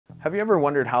Have you ever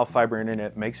wondered how fiber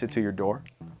internet makes it to your door?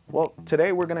 Well,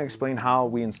 today we're going to explain how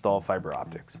we install fiber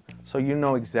optics, so you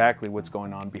know exactly what's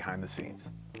going on behind the scenes.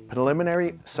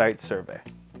 Preliminary site survey.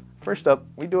 First up,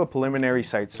 we do a preliminary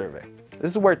site survey.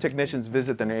 This is where technicians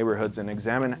visit the neighborhoods and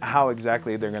examine how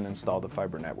exactly they're going to install the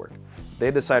fiber network. They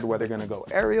decide whether they're going to go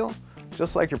aerial,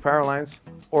 just like your power lines,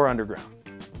 or underground.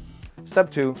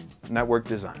 Step 2, network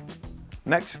design.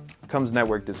 Next comes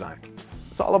network design.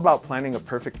 It's all about planning a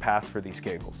perfect path for these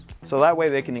cables, so that way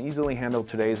they can easily handle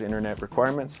today's internet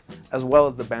requirements as well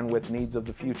as the bandwidth needs of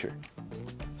the future.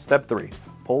 Step 3,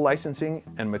 pole licensing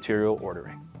and material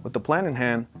ordering. With the plan in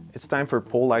hand, it's time for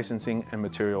pole licensing and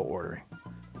material ordering.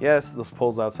 Yes, those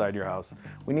poles outside your house.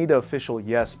 We need the official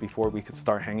yes before we could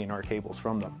start hanging our cables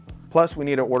from them. Plus, we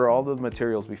need to order all the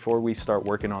materials before we start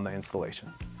working on the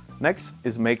installation. Next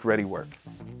is make ready work.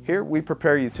 Here we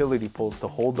prepare utility poles to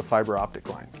hold the fiber optic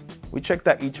lines. We check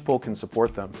that each pole can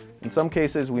support them. In some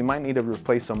cases, we might need to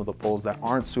replace some of the poles that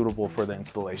aren't suitable for the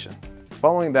installation.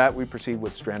 Following that, we proceed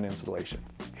with strand installation.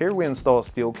 Here we install a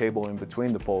steel cable in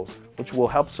between the poles, which will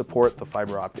help support the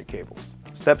fiber optic cables.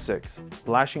 Step 6,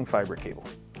 lashing fiber cable.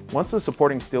 Once the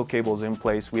supporting steel cable is in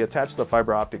place, we attach the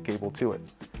fiber optic cable to it.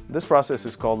 This process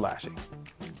is called lashing.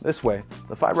 This way,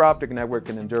 the fiber optic network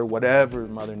can endure whatever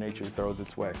Mother Nature throws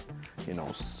its way.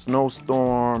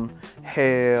 Snowstorm,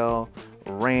 hail,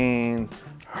 rain,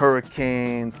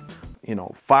 hurricanes,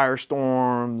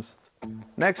 firestorms.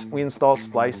 Next, we install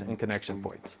splice and connection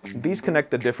points. These connect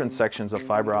the different sections of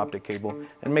fiber optic cable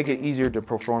and make it easier to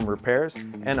perform repairs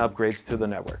and upgrades to the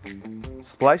network.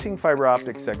 Splicing fiber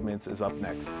optic segments is up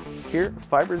next. Here,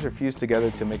 fibers are fused together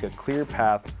to make a clear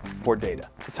path for data.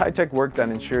 It's high-tech work that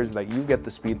ensures that you get the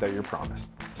speed that you're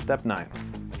promised. Step 9,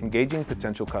 engaging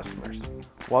potential customers.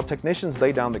 While technicians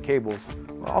lay down the cables,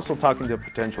 we're also talking to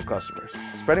potential customers,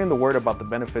 spreading the word about the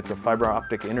benefits of fiber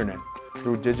optic internet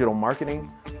through digital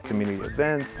marketing, community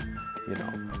events,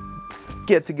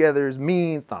 get-togethers,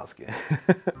 memes, no, I was kidding.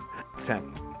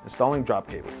 10, installing drop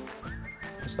cables.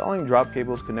 Installing drop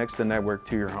cables connects the network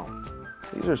to your home.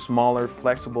 These are smaller,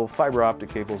 flexible fiber optic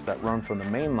cables that run from the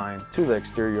main line to the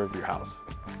exterior of your house.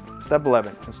 Step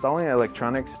 11, installing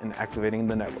electronics and activating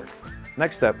the network.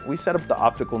 Next step, we set up the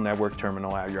optical network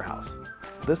terminal at your house.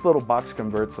 This little box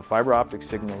converts the fiber optic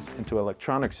signals into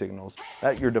electronic signals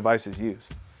that your devices use.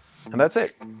 And that's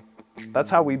it. That's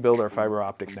how we build our fiber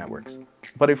optic networks.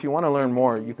 But if you want to learn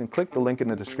more, you can click the link in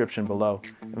the description below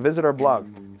and visit our blog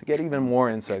to get even more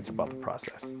insights about the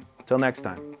process. Till next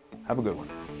time, have a good one.